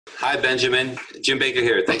Hi, Benjamin. Jim Baker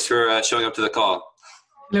here. Thanks for showing up to the call.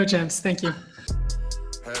 Hello, James. Thank you.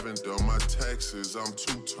 Haven't done my taxes, I'm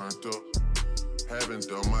too turned up. Haven't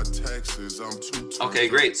done my taxes, I'm too turned Okay,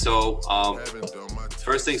 great. So, Haven't done my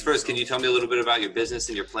first things first, can you tell me a little bit about your business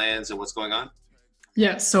and your plans and what's going on?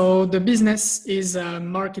 Yeah, so the business is a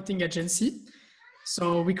marketing agency.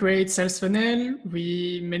 So we create sales funnel,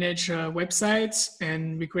 we manage websites,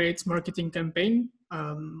 and we create marketing campaign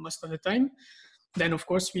most of the time. Then, of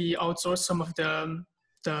course, we outsource some of the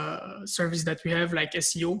service that we have, like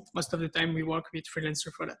SEO. Most of the time, we work with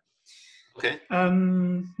freelancer for that. Okay.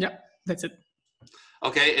 Yeah, that's it.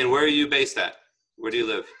 Okay, and where are you based at? Where do you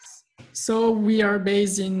live? So we are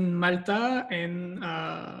based in Malta, and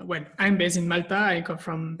well, I'm based in Malta. I come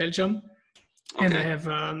from Belgium, and I Okay. have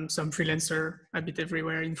some freelancer a bit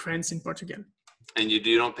everywhere in France, in Portugal. And you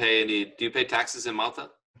don't pay any, do you pay taxes in Malta?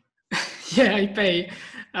 Yeah, I pay.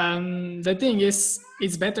 The thing is,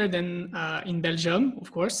 it's better than in Belgium, of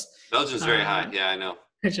course. Belgium's very high. Yeah, I know.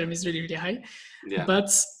 Belgium is really, really high. Yeah. But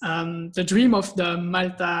the dream of the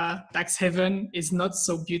Malta tax haven is not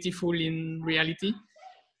so beautiful in reality.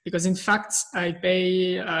 Because in fact, I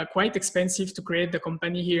pay quite expensive to create the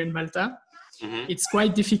company here in Malta. Mm-hmm. It's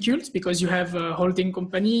quite difficult because you have a holding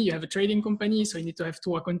company, you have a trading company, so you need to have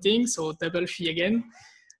two accounting, so double fee again.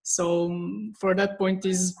 So for that point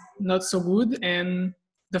is not so good. And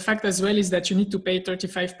the fact as well is that you need to pay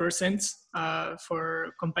 35%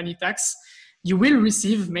 for company tax. You will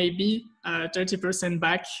receive maybe 30%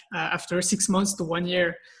 back after 6 months to 1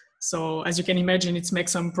 year. So as you can imagine, it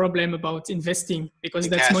makes some problem about investing because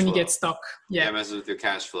And that's cash money flow. gets stuck. Yeah, Yeah. it messes with your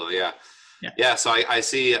cash flow. Yeah. Yeah. Yeah. So I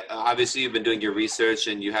see, obviously you've been doing your research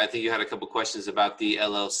and I think you had a couple questions about the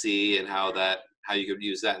LLC and how you could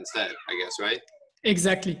use that instead, I guess, right?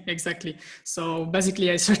 Exactly. So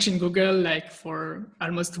basically I search in Google like for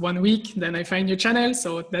almost 1 week, then I find your channel.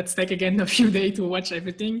 So that's take again a few days to watch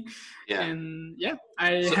everything. Yeah. And yeah,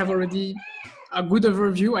 I have already a good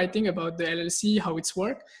overview, I think, about the LLC, how it's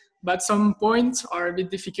work, but some points are a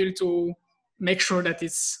bit difficult to make sure that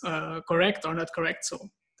it's correct or not correct.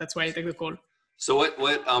 So that's why I take the call. So what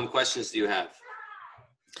questions do you have?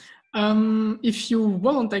 If you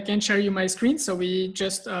want, I can share you my screen. So we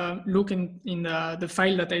just look in the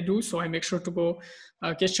file that I do. So I make sure to go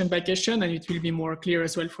question by question, and it will be more clear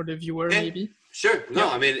as well for the viewer, Okay. maybe. Sure. No,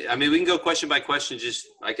 Yeah. I mean, we can go question by question. Just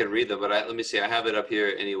I can read them, but let me see. I have it up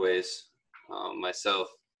here anyways, myself.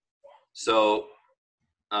 So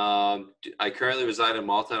I currently reside in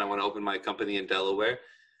Malta, and I want to open my company in Delaware.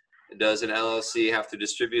 Does an LLC have to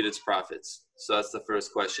distribute its profits? So that's the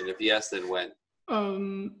first question. If yes, then when?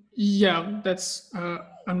 Yeah, that's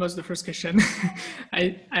almost the first question.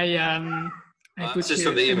 I put It's just here,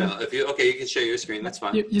 from the email. If you you can share your screen. That's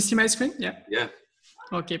fine. You see my screen? Yeah. Yeah.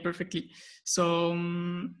 Okay, perfectly. So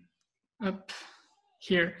up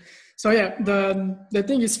here. So yeah, the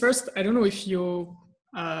thing is, first, I don't know if you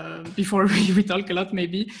before we talk a lot,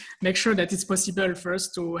 maybe make sure that it's possible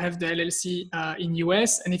first to have the LLC in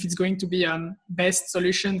US, and if it's going to be best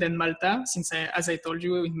solution than Malta, since as I told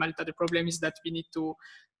you, in Malta the problem is that we need to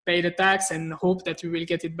pay the tax and hope that we will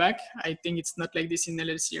get it back. I think it's not like this in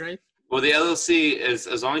LLC, right? Well, the LLC is,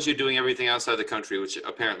 as long as you're doing everything outside the country, which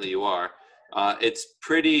apparently you are, it's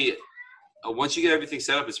pretty. Once you get everything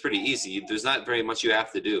set up, it's pretty easy. There's not very much you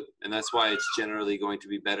have to do, and that's why it's generally going to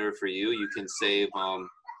be better for you. You can save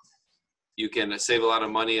a lot of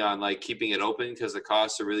money on like keeping it open because the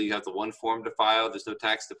costs are really, you have the one form to file, there's no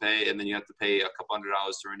tax to pay, and then you have to pay a couple $100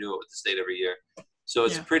 to renew it with the state every year. So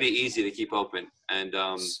it's pretty easy to keep open, and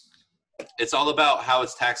it's all about how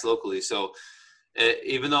it's taxed locally. So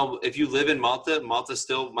even though if you live in Malta, Malta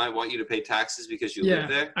still might want you to pay taxes because you live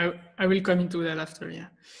there. I will come into that after. Yeah.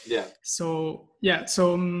 So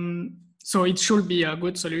it should be a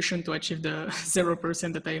good solution to achieve the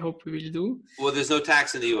 0% that I hope we will do. Well, there's no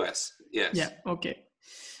tax in the US. Yes. Yeah. Okay.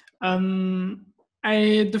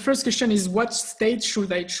 The first question is, what state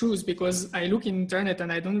should I choose? Because I look in internet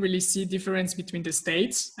and I don't really see difference between the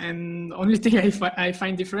states. And the only thing I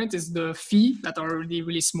find different is the fee that are really,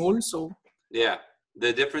 really small. So yeah,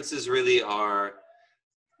 the differences really are,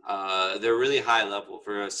 they're really high level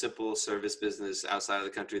for a simple service business outside of the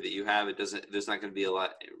country that you have. There's not going to be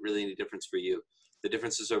really any difference for you. The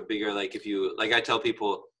differences are bigger. Like I tell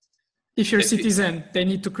people, if you're a citizen, they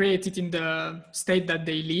need to create it in the state that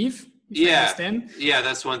they live. Yeah,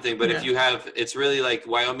 that's one thing. But if you have, it's really like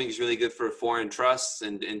Wyoming is really good for foreign trusts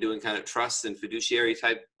and doing kind of trusts and fiduciary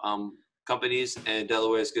type companies, and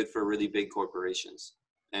Delaware is good for really big corporations.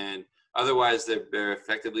 And otherwise, they're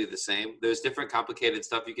effectively the same. There's different complicated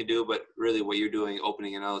stuff you can do, but really what you're doing,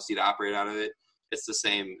 opening an LLC to operate out of it, it's the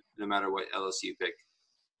same no matter what LLC you pick.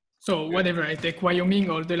 So whatever, I take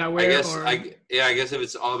Wyoming or Delaware. I guess if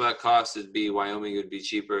it's all about cost, it'd be Wyoming would be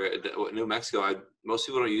cheaper. New Mexico, most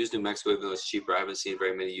people don't use New Mexico even though it's cheaper. I haven't seen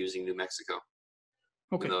very many using New Mexico.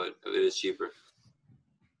 Okay. Even though it is cheaper.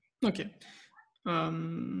 Okay.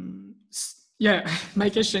 Yeah,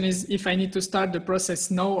 my question is if I need to start the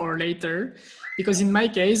process now or later, because in my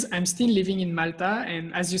case, I'm still living in Malta.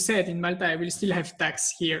 And as you said, in Malta, I will still have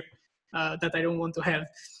tax here that I don't want to have,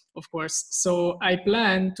 of course. So I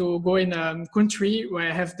plan to go in a country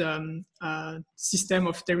where I have the system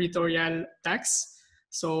of territorial tax.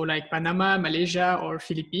 So like Panama, Malaysia, or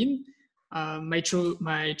Philippines. My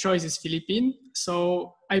choice is Philippines.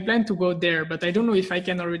 So I plan to go there, but I don't know if I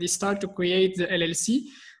can already start to create the LLC,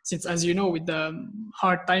 since as you know, with the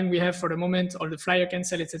hard time we have for the moment, all the flyer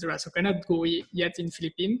cancel, etc. So cannot go yet in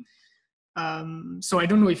Philippines. So I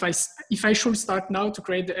don't know if I should start now to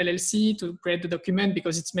create the LLC, to create the document,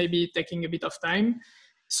 because it's maybe taking a bit of time.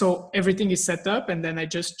 So everything is set up and then I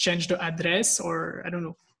just change the address, or I don't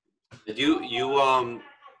know.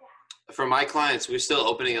 For my clients, we're still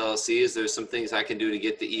opening LLCs. There's some things I can do to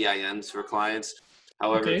get the EINs for clients.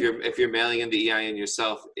 However, if you're mailing in the EIN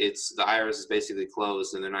yourself, the IRS is basically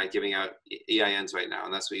closed and they're not giving out EINs right now.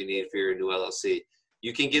 And that's what you need for your new LLC.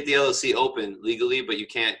 You can get the LLC open legally, but you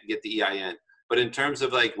can't get the EIN. But in terms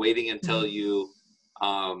of like waiting until you,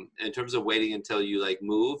 like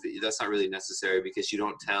move, that's not really necessary because you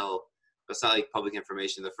don't tell. That's not like public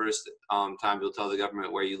information. The first time you'll tell the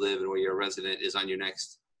government where you live and where you're a resident is on your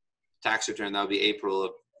next tax return. That'll be April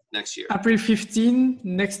of next year. April 15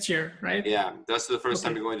 next year, right? Yeah, that's the first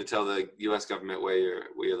time you're going to tell the U.S. government where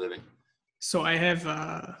you're living. So I have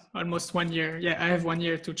almost 1 year. Yeah, I have 1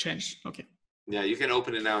 year to change. Okay. Yeah, you can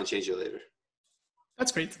open it now and change it later.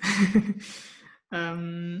 That's great.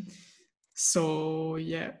 So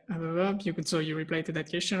yeah, you replied to that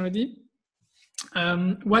question already.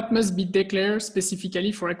 What must be declared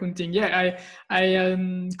specifically for accounting? Yeah,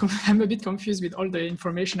 I'm a bit confused with all the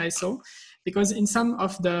information I saw, because in some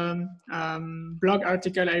of the blog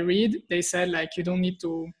article I read, they said like you don't need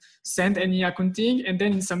to send any accounting, and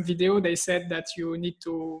then in some video they said that you need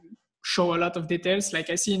to show a lot of details. Like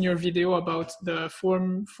I see in your video about the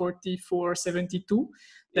form 4472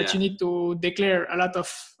 that you need to declare a lot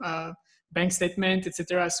of bank statement,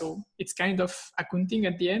 etc. So it's kind of accounting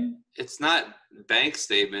at the end. It's not bank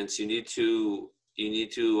statements. You need to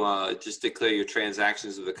just declare your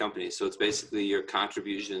transactions of the company. So it's basically your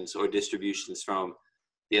contributions or distributions from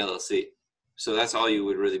the LLC. So that's all you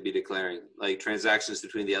would really be declaring, like transactions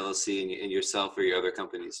between the LLC and yourself or your other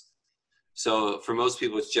companies. So for most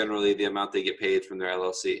people, it's generally the amount they get paid from their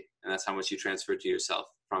LLC, and that's how much you transfer to yourself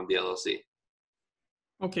from the LLC.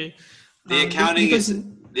 Okay. The accounting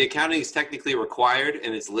is technically required,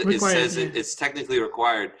 and it's technically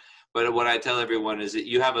required. But what I tell everyone is that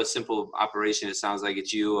you have a simple operation. It sounds like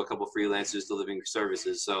it's you, a couple of freelancers delivering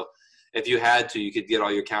services. So if you had to, you could get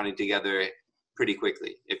all your accounting together pretty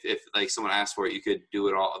quickly. If like someone asked for it, you could do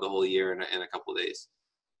it all the whole year in a couple of days.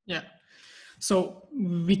 Yeah. So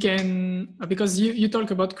we can, because you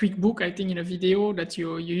talk about QuickBook, I think in a video that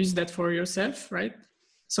you use that for yourself, right?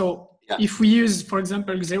 So if we use, for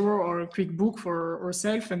example, Xero or QuickBook for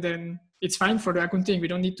ourselves, and then it's fine for the accounting. We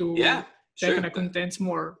don't need to take an accountant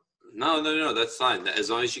more. No, that's fine.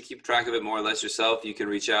 As long as you keep track of it more or less yourself, you can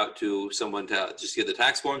reach out to someone to just get the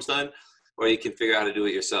tax forms done, or you can figure out how to do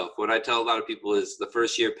it yourself. What I tell a lot of people is the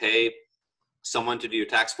first year, pay someone to do your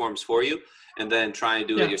tax forms for you, and then try and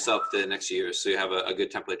do it yourself the next year, so you have a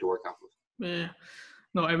good template to work off of. Yeah.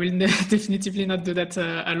 No, I will definitively not do that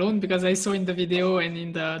alone, because I saw in the video and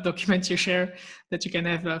in the document you share that you can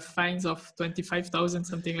have fines of 25,000,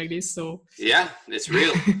 something like this. So yeah, it's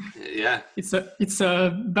real. Yeah, it's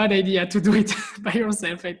a bad idea to do it by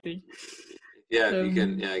yourself, I think. Yeah, you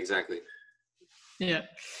can. Yeah, exactly. Yeah.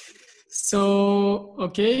 So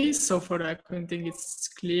okay, so for the accounting, it's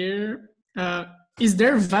clear. Is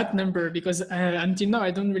there VAT number? Because until now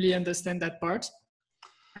I don't really understand that part.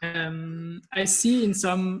 I see in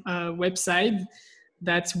some website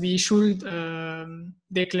that we should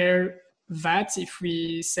declare VAT if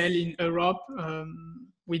we sell in Europe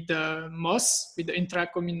with the MOS, with the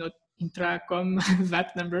intracom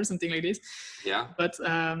VAT number, something like this. Yeah. But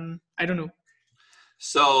I don't know.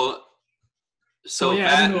 So yeah,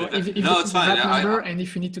 VAT, I don't know if it's fine. VAT number and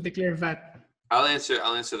if you need to declare VAT. I'll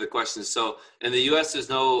answer the question. So in the US, there's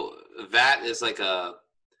no VAT is like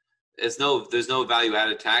there's no value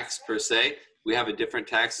added tax per se. We have a different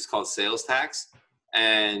tax. It's called sales tax,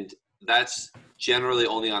 and that's generally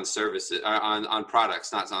only on services, on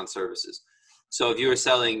products, not on services. So if you were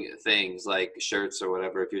selling things like shirts or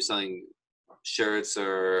whatever, if you're selling shirts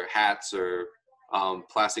or hats or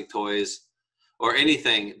plastic toys, or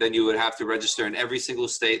anything, then you would have to register in every single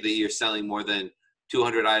state that you're selling more than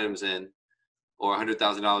 200 items in, or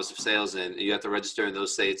 $100,000 of sales in. You have to register in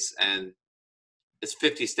those states, and it's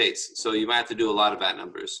 50 states. So you might have to do a lot of VAT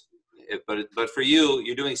numbers. But for you,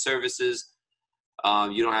 you're doing services.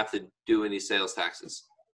 You don't have to do any sales taxes.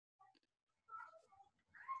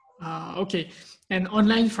 Okay. And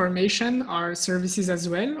online formation are services as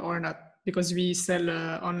well or not? Because we sell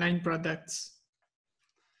online products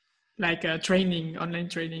like training, online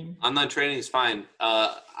training. Online training is fine.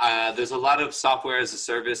 There's a lot of software as a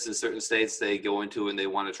service in certain states they go into, and they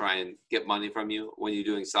want to try and get money from you when you're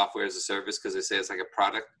doing software as a service because they say it's like a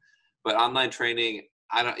product. But online training,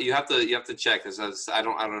 you have to check. I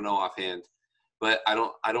don't know offhand, but I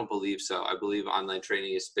don't believe so. I believe online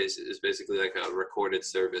training is basically like a recorded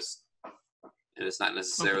service, and it's not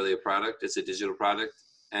necessarily a product. It's a digital product.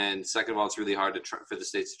 And second of all, it's really hard for the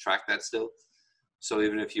states to track that still. So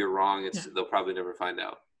even if you're wrong, they'll probably never find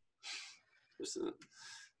out.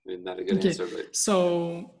 Not a good answer, but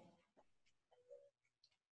so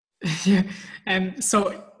yeah, and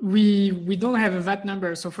so we don't have a VAT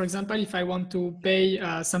number. So for example, if I want to pay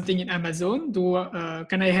something in Amazon,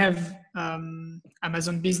 can I have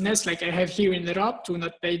Amazon Business like I have here in Europe to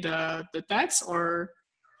not pay the tax, or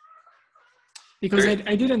because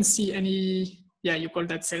I didn't see any? Yeah, you call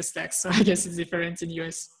that sales tax. So I guess it's different in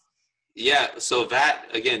US. Yeah, so VAT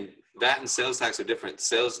and sales tax are different.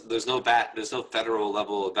 There's no VAT, there's no federal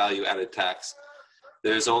level of value added tax.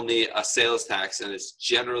 There's only a sales tax, and it's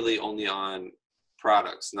generally only on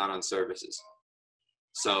products, not on services.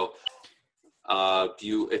 So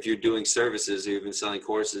if you're doing services, or you've been selling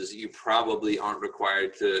courses, you probably aren't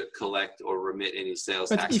required to collect or remit any sales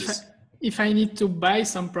taxes. If I need to buy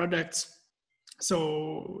some products,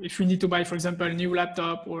 so if we need to buy, for example, a new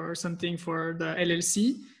laptop or something for the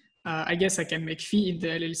LLC, I guess I can make fee in the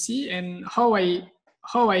LLC. And how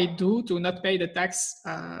I do to not pay the tax,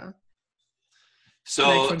 like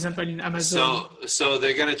for example in Amazon. So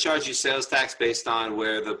they're going to charge you sales tax based on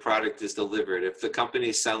where the product is delivered. If the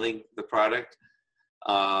company selling the product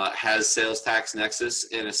has sales tax nexus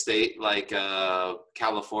in a state like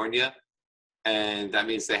California, and that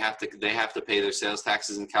means they have to pay their sales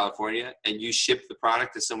taxes in California, and you ship the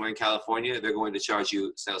product to somewhere in California, they're going to charge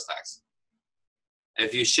you sales tax.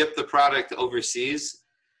 If you ship the product overseas,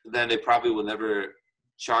 then they probably will never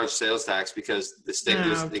charge sales tax because the state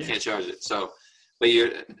they can't charge it. So, but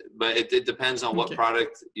it depends on what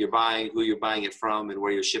product you're buying, who you're buying it from, and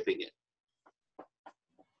where you're shipping it.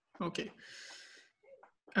 Okay.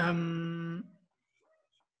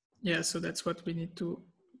 Yeah, so that's what we need to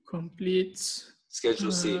complete.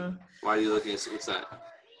 Schedule C. Why are you looking at what's that?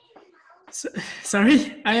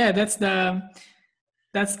 Sorry. Yeah,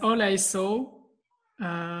 that's all I saw.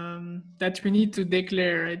 That we need to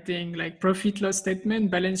declare, I think, like profit loss statement,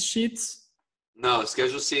 balance sheets. No,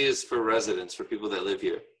 Schedule C is for residents, for people that live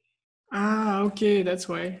here. Okay, that's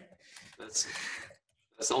why. That's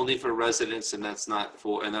only for residents, and that's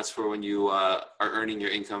for when you are earning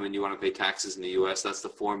your income and you want to pay taxes in the U.S. That's the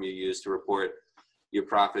form you use to report your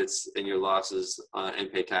profits and your losses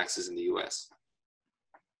and pay taxes in the U.S.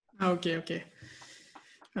 Okay.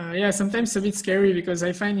 Yeah, sometimes it's a bit scary because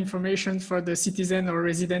I find information for the citizen or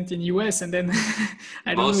resident in US, and then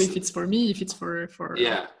I don't know if it's for me, if it's for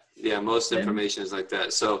yeah, most information is like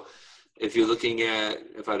that. So if you're looking at,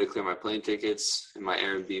 if I declare my plane tickets and my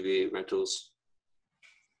Airbnb rentals.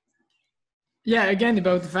 Yeah, again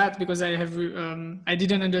about VAT, because I have I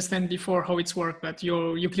didn't understand before how it's worked, but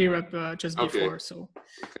you clear up just before, so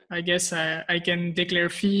I guess I can declare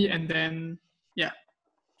fee, and then it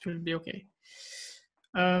should be okay.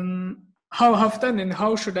 How often and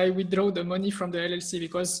how should I withdraw the money from the LLC?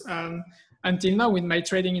 Because until now, with my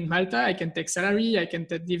trading in Malta, I can take salary, I can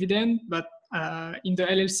take dividend, but in the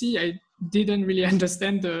LLC, I didn't really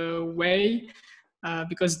understand the way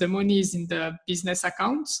because the money is in the business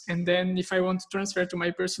accounts. And then if I want to transfer to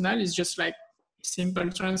my personal, it's just like simple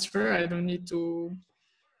transfer. I don't need to.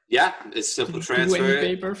 Yeah, it's simple transfer. Do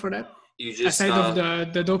any paper for that? You just aside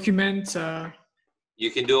of the document. You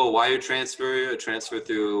can do a wire transfer, a transfer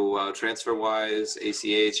through TransferWise,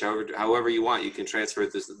 ACH, however you want. You can transfer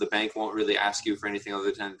it. The bank won't really ask you for anything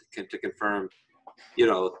other than to confirm,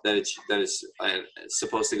 that it's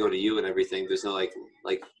supposed to go to you and everything. There's no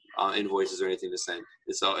like invoices or anything to send.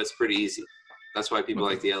 It's pretty easy. That's why people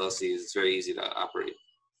like the LLCs. It's very easy to operate.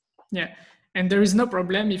 Yeah. And there is no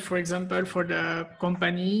problem if, for example, for the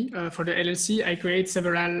company, for the LLC, I create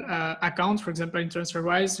several accounts, for example, in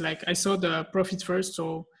TransferWise, like I saw the profit first.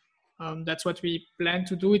 So that's what we plan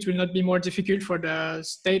to do. It will not be more difficult for the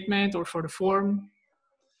statement or for the form.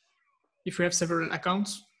 if we have several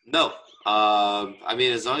accounts? No. I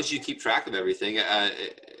mean, as long as you keep track of everything,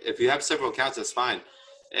 if you have several accounts, that's fine.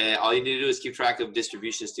 All you need to do is keep track of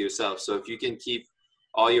distributions to yourself. So if you can keep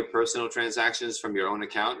all your personal transactions from your own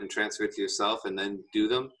account and transfer it to yourself and then do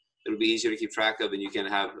them, it'll be easier to keep track of, and you can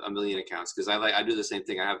have a million accounts. Because I do the same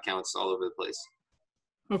thing. I have accounts all over the place.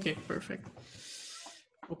 Okay, perfect.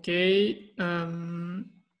 Okay.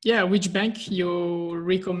 Yeah, which bank you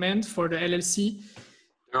recommend for the LLC?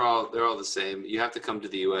 They're all the same. You have to come to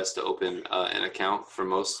the U.S. to open an account for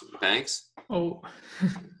most banks. Oh.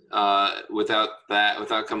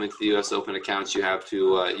 Without coming to the U.S. to open accounts, you have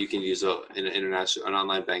to. You can use an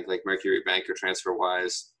online bank like Mercury Bank or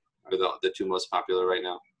TransferWise are the two most popular right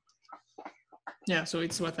now. Yeah, so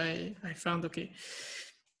it's what I found. Okay.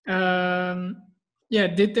 Yeah,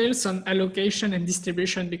 details on allocation and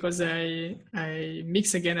distribution, because I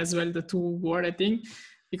mix again as well the two words, I think,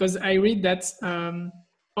 because I read that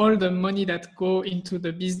all the money that go into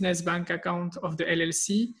the business bank account of the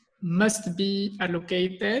LLC must be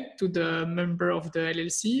allocated to the member of the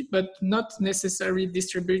LLC, but not necessarily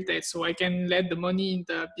distributed. So I can let the money in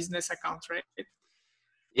the business account, right?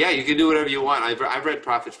 Yeah, you can do whatever you want. I've read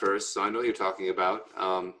Profit First, so I know what you're talking about.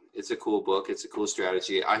 It's a cool book. It's a cool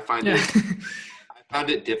strategy. I found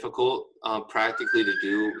it difficult practically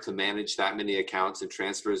to manage that many accounts and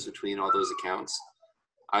transfers between all those accounts.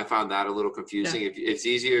 I found that a little confusing. Yeah. It's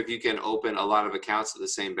easier if you can open a lot of accounts at the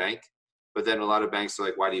same bank, but then a lot of banks are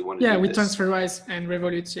like, why do you want to do this? Yeah, with TransferWise and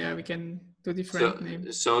Revolut, yeah, we can do different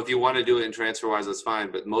names. So if you want to do it in TransferWise, that's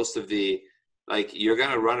fine. But most of you're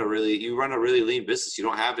going to run a really lean business. You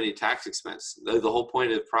don't have any tax expense. The whole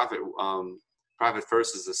point of Profit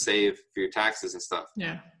First is to save for your taxes and stuff.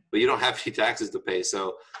 Yeah. But you don't have any taxes to pay,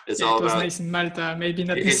 so it was nice in Malta, maybe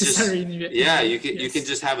not necessary. You can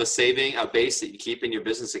just have a base that you keep in your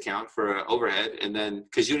business account for overhead, and then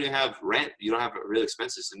because you don't have rent, you don't have real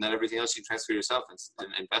expenses, and then everything else you transfer yourself and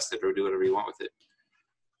invest it or do whatever you want with it.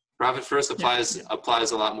 Profit First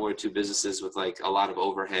applies a lot more to businesses with like a lot of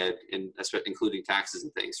overhead, including taxes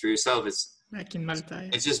and things. For yourself, it's like in Malta.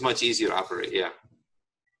 It's just much easier to operate. Yeah.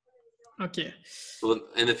 Okay. Well,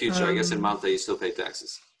 in the future, I guess in Malta you still pay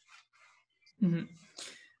taxes. Mm-hmm.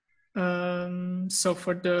 So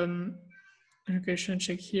for the allocation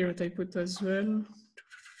check here, what I put as well.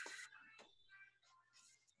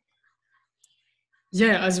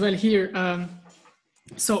 Yeah, as well here.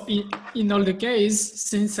 So in all the case,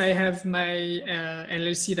 since I have my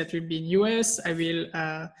LLC that will be in US, I will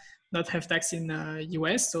not have tax in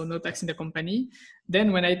US, so no tax in the company.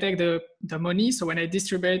 Then when I take the money, so when I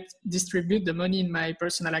distribute the money in my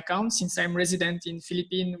personal account, since I'm resident in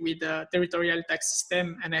Philippines with a territorial tax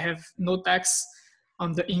system and I have no tax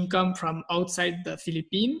on the income from outside the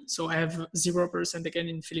Philippines, so I have 0% again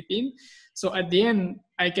in Philippines. So at the end,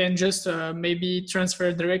 I can just maybe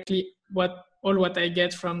transfer directly all what I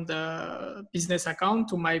get from the business account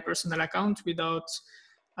to my personal account without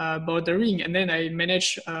bothering, and then I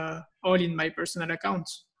manage all in my personal account.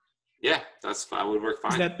 Yeah, that would work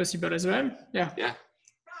fine. Is that possible as well? Yeah. Yeah.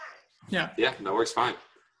 Yeah. Yeah, that works fine.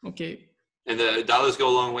 Okay. And the dollars go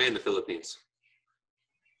a long way in the Philippines.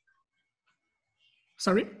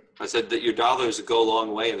 Sorry? I said that your dollars go a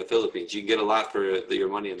long way in the Philippines. You can get a lot for your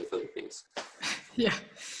money in the Philippines. Yeah.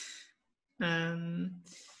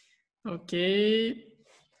 Okay.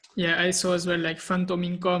 Yeah, I saw as well like phantom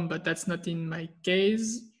income, but that's not in my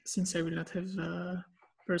case since I will not have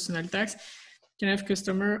personal tax. Can I have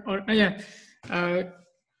customer or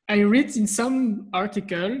I read in some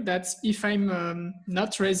article that if I'm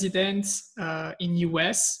not resident in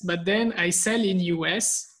US, but then I sell in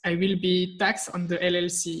US, I will be taxed on the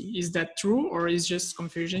LLC. Is that true or is just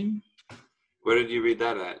confusing? Where did you read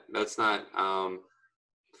that at? That's not.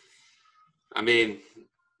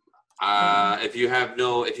 If you have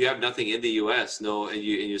nothing in the U.S., and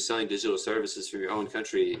you're selling digital services from your own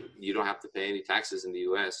country, you don't have to pay any taxes in the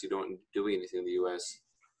U.S. You don't do anything in the U.S.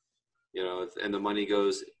 And the money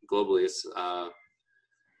goes globally. It's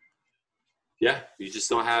you just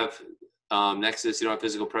don't have nexus. You don't have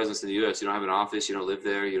physical presence in the U.S. You don't have an office. You don't live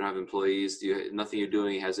there. You don't have employees. Nothing you're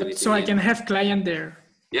doing has anything. So I can have client there.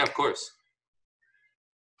 Yeah, of course.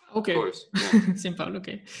 Okay. Of course. Yeah. Simple.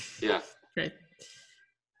 Okay. Yeah. Great.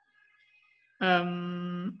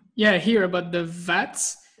 Here about the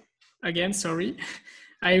VAT again, sorry.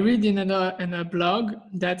 I read in a blog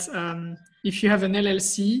that if you have an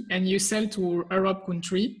LLC and you sell to Arab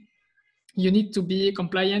country, you need to be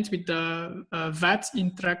compliant with the VAT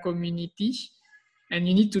intra-community, and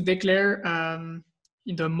you need to declare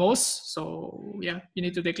in the MOS. So yeah, you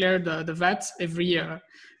need to declare the VAT every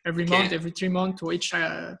month, every 3 months to each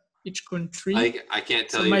each country. I can't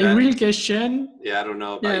tell so you my that. real question. Yeah, I don't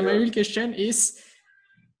know about my real question is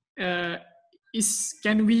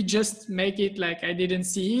can we just make it like I didn't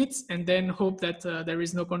see it and then hope that there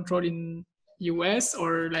is no control in US,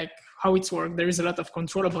 or like how it's worked? There is a lot of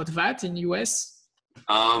control about VAT in US.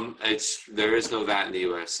 There is no VAT in the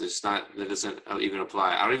US. It's not, that doesn't even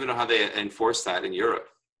apply. I don't even know how they enforce that in Europe.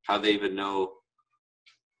 How they even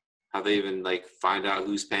like find out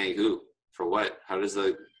who's paying who for what? How does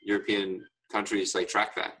the European countries like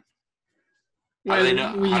track that? How do they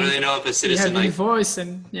know if a citizen have invoice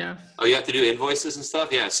and Oh, you have to do invoices and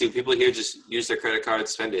stuff? Yeah. See, people here just use their credit card,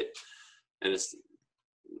 spend it, and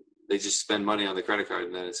they just spend money on the credit card,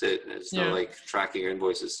 and then it's it. There's no like tracking your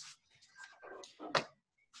invoices.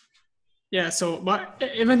 Yeah. So, but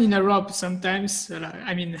even in Europe, sometimes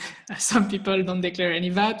I mean, some people don't declare any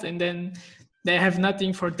VAT, and then they have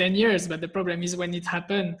nothing for 10 years. But the problem is when it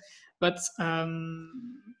happened. But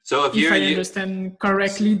so if I understand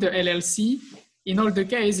correctly, the LLC, in all the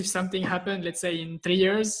case, if something happened, let's say in 3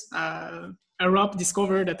 years, Europe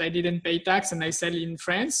discovered that I didn't pay tax and I sell in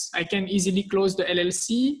France, I can easily close the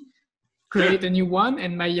LLC, create a new one,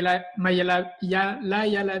 and my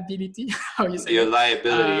liability, how you say your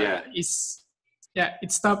liability,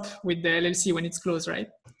 it stopped with the LLC when it's closed, right?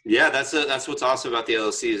 Yeah, that's what's awesome about the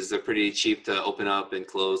LLCs is they're pretty cheap to open up and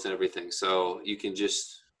close and everything. So you can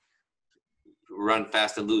just run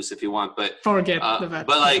fast and loose if you want, but forget the VAT.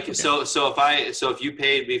 But like, so if you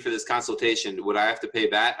paid me for this consultation, would I have to pay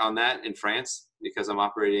VAT on that in France because I'm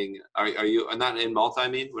operating? Are you not in Malta? I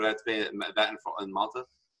mean, would I have to pay VAT in Malta?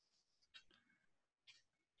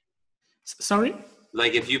 Sorry.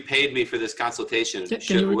 Like, if you paid me for this consultation,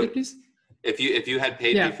 can you repeat, please? If you had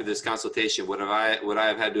paid me for this consultation, would I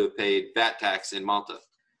have had to have paid VAT tax in Malta?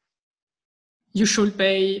 You should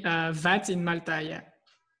pay VAT in Malta, yeah.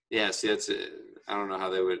 Yeah, see, I don't know how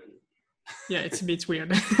they would. Yeah, it's a bit weird.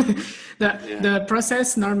 The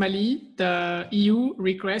process, normally, the EU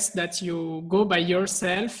requests that you go by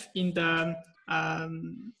yourself in the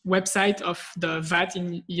website of the VAT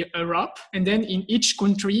in Europe. And then in each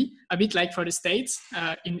country, a bit like for the States,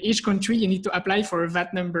 in each country, you need to apply for a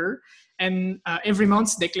VAT number. And every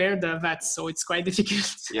month declare the VAT. So it's quite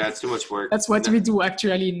difficult. Yeah, it's too much work. That's what we do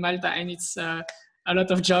actually in Malta. And it's a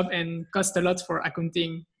lot of job and cost a lot for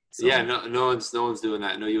accounting. So, yeah, no one's doing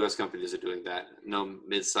that. No U.S. companies are doing that. No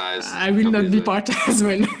mid-size. I will not be part as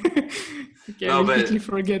well. Okay, I quickly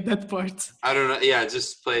forget that part. I don't know. Yeah,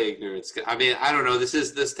 just play ignorance. I mean, I don't know.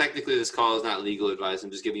 This technically, this call is not legal advice.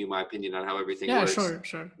 I'm just giving you my opinion on how everything works. Yeah,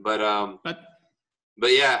 sure.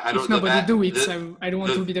 But yeah, I don't. If nobody do it, I don't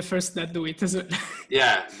want to be the first that do it as well.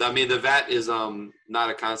 Yeah, I mean, the VAT is not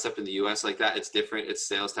a concept in the U.S. like that. It's different. It's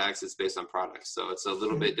sales tax. It's based on products, so it's a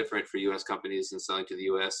little bit different for U.S. companies in selling to the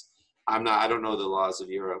U.S. I don't know the laws of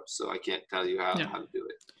Europe, so I can't tell you how to do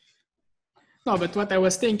it. No, but what I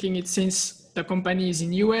was thinking is since the company is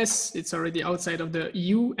in US, it's already outside of the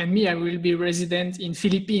EU, and me, I will be resident in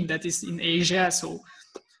Philippines, that is in Asia, so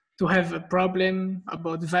to have a problem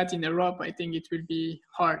about VAT in Europe, I think it will be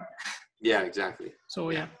hard. Yeah, exactly.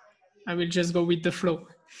 So I will just go with the flow.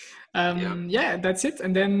 Yeah, that's it.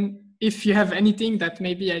 And then if you have anything that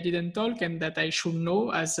maybe I didn't talk and that I should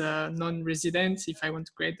know as a non-resident, if I want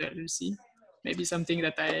to create the LLC, maybe something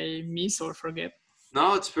that I miss or forget.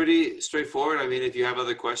 No, it's pretty straightforward. I mean, if you have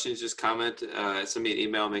other questions, just comment, send me an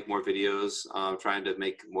email, make more videos. Trying to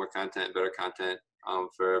make more content, better content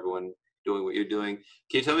for everyone doing what you're doing.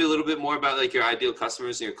 Can you tell me a little bit more about like your ideal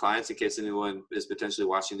customers and your clients in case anyone is potentially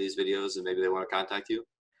watching these videos and maybe they want to contact you?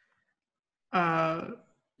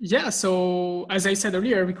 Yeah, so as I said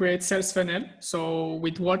earlier, we create sales funnel. So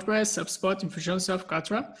with WordPress, HubSpot, Infusionsoft,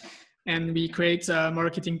 Kartra, and we create a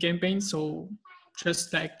marketing campaign. So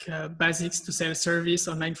just like basics to sell service,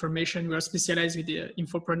 online formation. We are specialized with the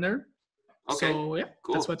infopreneur. Okay. So yeah,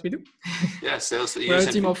 cool. That's what we do. Yeah, sales. We're a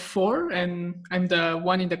team of 4, and I'm the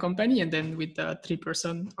one in the company, and then with the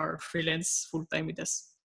 3% are freelance full time with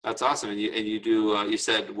us. That's awesome. And you do you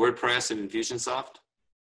said WordPress and Infusionsoft?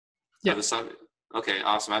 Yeah. Okay,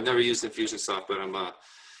 awesome. I've never used Infusionsoft, but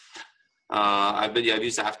I've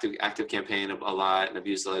used ActiveCampaign a lot, and I've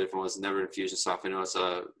used a lot of different ones. Never Infusionsoft. I know it's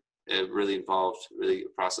really involved, really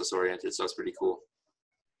process oriented, so it's pretty cool.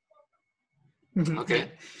 Mm-hmm.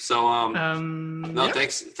 Okay, so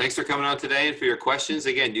thanks for coming on today and for your questions.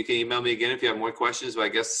 Again, you can email me again if you have more questions, but I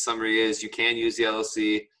guess the summary is you can use the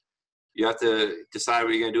LLC. You have to decide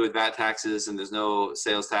what you're going to do with VAT taxes, and there's no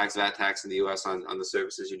sales tax, VAT tax in the U.S. on the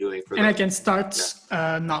services you're doing. I can start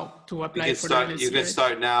now to apply for the LLC. You can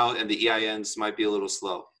start now, and the EINs might be a little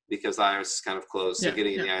slow because IRS is kind of closed, so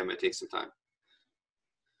getting an EIN might take some time.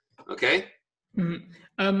 Okay?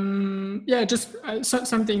 Yeah, just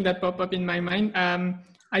something that popped up in my mind.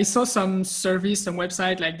 I saw some service, some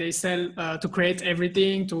website, like they sell to create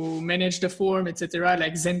everything, to manage the form, etc.,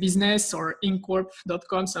 like Zen Business or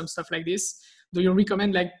Incorp.com, some stuff like this. Do you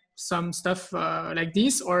recommend like some stuff like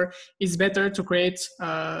this, or is better to create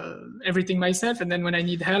everything myself, and then when I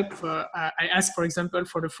need help, I ask, for example,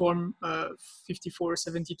 for the form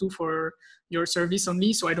 5472 for your service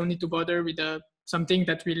only, so I don't need to bother with something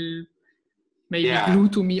that will maybe glue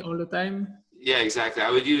to me all the time? Yeah, exactly.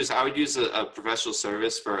 I would use a professional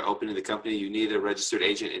service for opening the company. You need a registered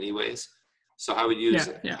agent anyways. So I would use,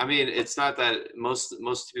 I mean, it's not that most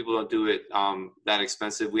people don't do it that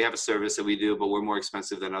expensive. We have a service that we do, but we're more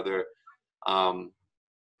expensive than other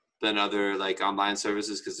like online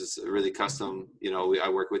services, because it's really custom. You know, I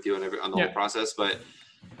work with you on the whole process, but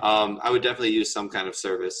I would definitely use some kind of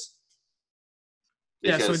service.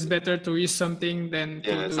 Because, so it's better to use something than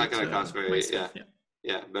to it's not going to cost very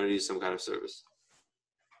better to use some kind of service.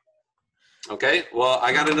 Okay, well,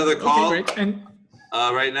 I got another call. Okay, great. And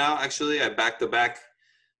right now, actually, I back-to-back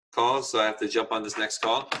calls, so I have to jump on this next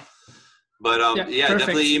call. But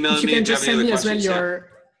definitely email me if you have any other questions.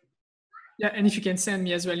 And if you can send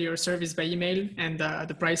me as well your service by email and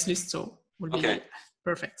the price list, so will be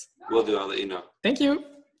perfect. Will do. I'll let you know. Thank you.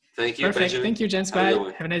 Thank you, Perfect. Benjamin. Thank you, gents. Bye.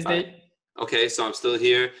 Have a nice day. Okay, so I'm still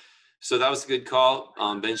here. So that was a good call.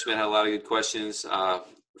 Benjamin had a lot of good questions.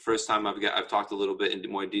 First time I've talked a little bit in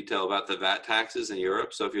more detail about the VAT taxes in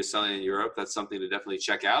Europe. So if you're selling in Europe, that's something to definitely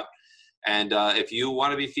check out. And if you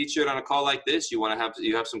want to be featured on a call like this, you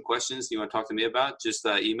have some questions you want to talk to me about, just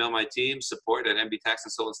email my team,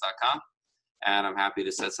 support@mbtaxconsultants.com. And I'm happy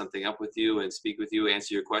to set something up with you and speak with you,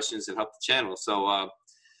 answer your questions, and help the channel. So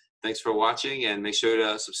thanks for watching, and make sure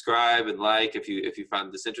to subscribe and like if you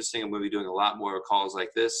found this interesting. I'm going to be doing a lot more calls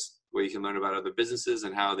like this where you can learn about other businesses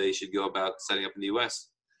and how they should go about setting up in the US.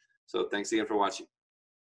 So thanks again for watching.